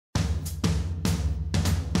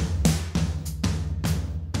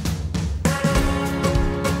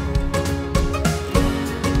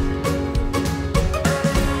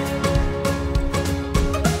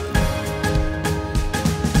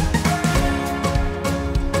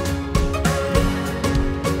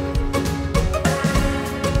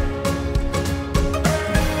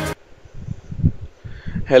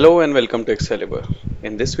Hello and welcome to Excalibur.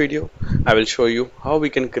 In this video, I will show you how we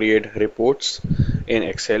can create reports in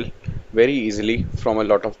Excel very easily from a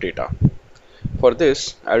lot of data. For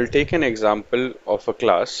this, I will take an example of a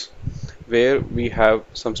class where we have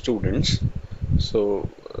some students. So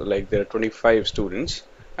like there are 25 students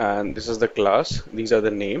and this is the class, these are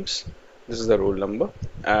the names, this is the roll number,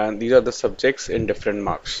 and these are the subjects in different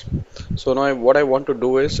marks. So now what I want to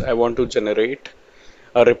do is I want to generate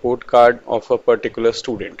a report card of a particular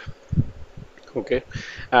student. Okay,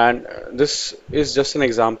 and this is just an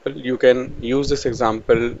example. You can use this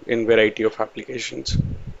example in variety of applications.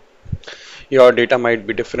 Your data might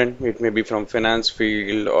be different. It may be from finance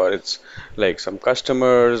field or it's like some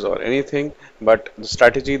customers or anything, but the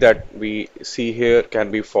strategy that we see here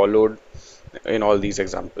can be followed in all these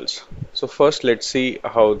examples. So first let's see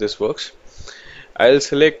how this works. I'll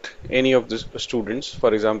select any of the students.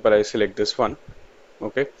 For example, I select this one.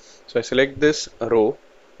 Okay, so I select this row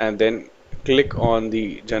and then click on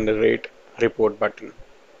the generate report button,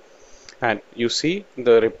 and you see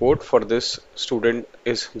the report for this student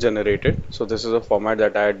is generated. So this is a format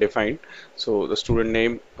that I had defined. So the student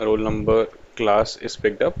name, roll number, class is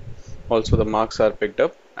picked up, also the marks are picked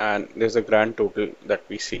up, and there's a grand total that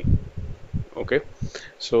we see. Okay,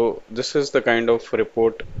 so this is the kind of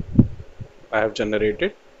report I have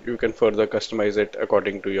generated. You can further customize it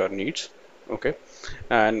according to your needs. Okay,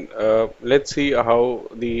 and let's see how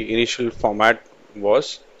the initial format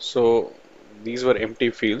was. So these were empty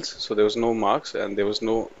fields, so there was no marks and there was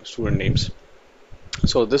no student names.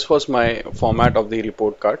 So this was my format of the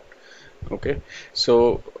report card. Okay,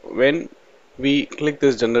 so when we click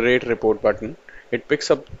this generate report button, it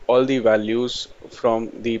picks up all the values from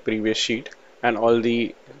the previous sheet and all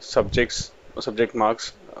the subject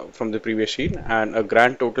marks from the previous sheet, and a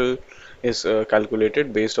grand total is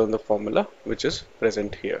calculated based on the formula which is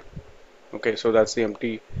present here. Okay, so that's the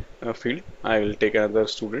empty field. I will take another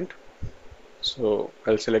student, so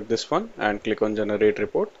I'll select this one and click on generate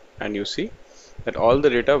report, and you see that all the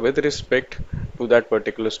data with respect to that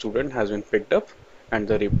particular student has been picked up and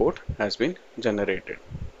the report has been generated.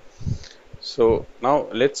 So now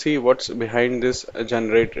let's see what's behind this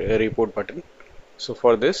generate report button. So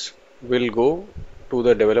for this, we'll go to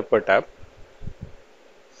the developer tab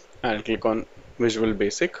and click on Visual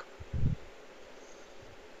Basic,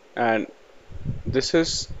 and this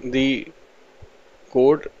is the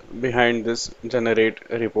code behind this generate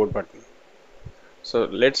report button. So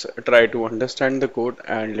let's try to understand the code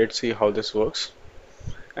and let's see how this works.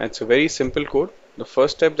 And it's a very simple code. The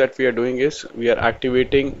first step that we are doing is we are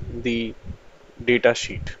activating the data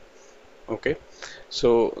sheet. Okay,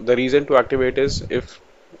 so the reason to activate is if,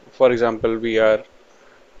 for example, we are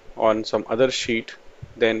on some other sheet,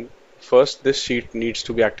 then first this sheet needs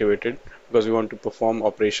to be activated because we want to perform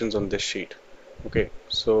operations on this sheet. Okay,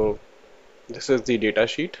 so this is the data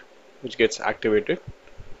sheet which gets activated,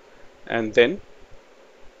 and then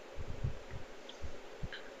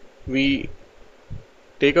we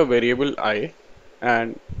take a variable I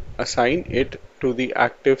and assign it to the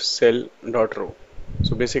active cell dot row.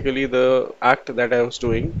 So basically the act that I was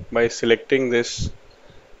doing by selecting this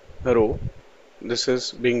row, this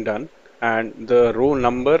is being done, and the row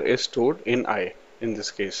number is stored in I in this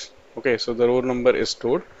case. Okay, so the row number is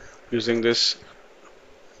stored using this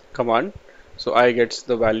command, so I gets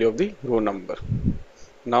the value of the row number.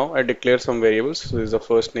 Now I declare some variables. So this is the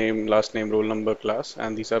first name, last name, roll number, class,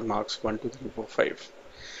 and these are marks 1 2 3 4 5.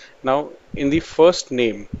 Now in the first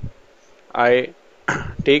name, I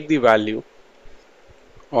take the value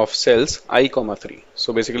of cells I comma 3.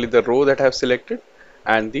 So basically the row that I have selected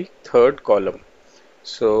and the third column.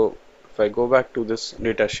 So if I go back to this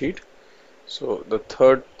data sheet, so the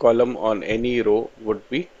third column on any row would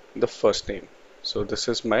be the first name. So this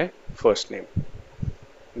is my first name.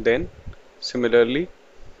 Then similarly,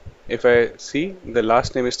 if I see, the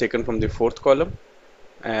last name is taken from the fourth column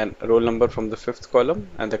and roll number from the fifth column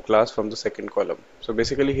and the class from the second column. So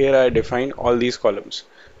basically here I define all these columns.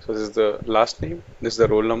 So this is the last name, this is the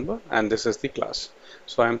roll number, and this is the class.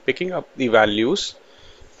 So I am picking up the values,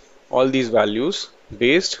 all these values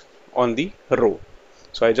based on the row.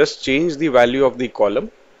 So I just change the value of the column,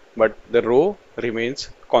 but the row remains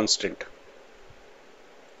constant.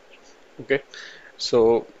 Okay,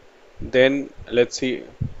 so then let's see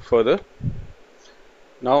further.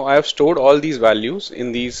 Now I have stored all these values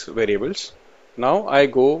in these variables. Now I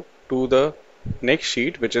go to the next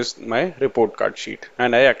sheet, which is my report card sheet,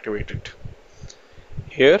 and I activate it.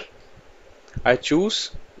 Here I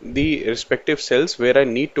choose the respective cells where I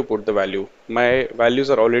need to put the value. My values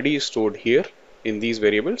are already stored here in these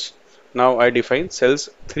variables. Now I define cells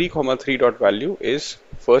 3 3 dot value is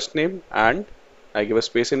first name and I give a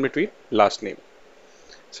space in between last name.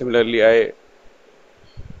 Similarly, I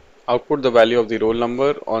output the value of the roll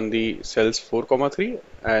number on the cells 4, 3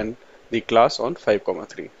 and the class on 5,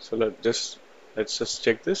 3. So let's just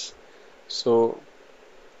check this. So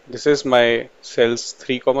this is my cells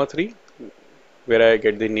 3, 3 where I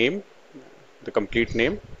get the name, the complete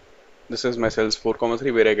name. This is my cells 4,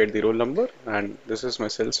 3 where I get the roll number, and this is my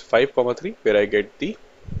cells 5, 3 where I get the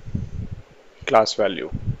class value.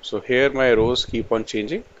 So here my rows keep on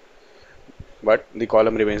changing, but the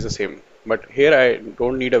column remains the same. But here I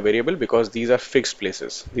don't need a variable because these are fixed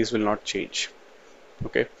places. These will not change.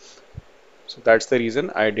 Okay. So that's the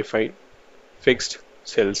reason I define fixed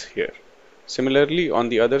cells here. Similarly, on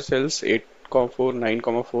the other cells 8, 4, 9,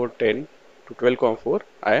 4, 10 to 12, 4,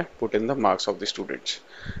 I put in the marks of the students.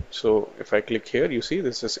 So if I click here, you see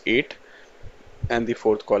this is 8 and the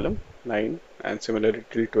fourth column 9, and similarly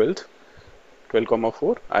till 12th 12,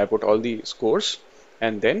 4, I put all the scores,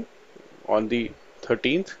 and then on the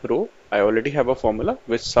 13th row I already have a formula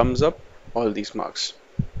which sums up all these marks.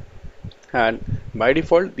 And by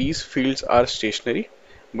default these fields are stationary,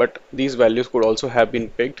 but these values could also have been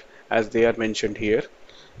picked as they are mentioned here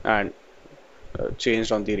and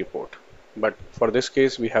changed on the report. But for this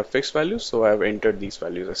case we have fixed values, so I have entered these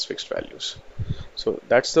values as fixed values. So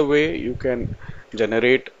that's the way you can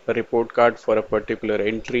generate a report card for a particular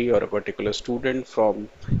entry or a particular student from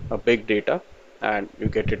a big data, and you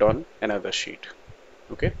get it on another sheet.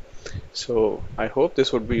 Okay, so I hope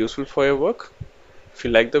this would be useful for your work. If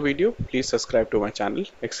you like the video, please subscribe to my channel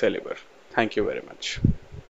Excalibur. Thank you very much.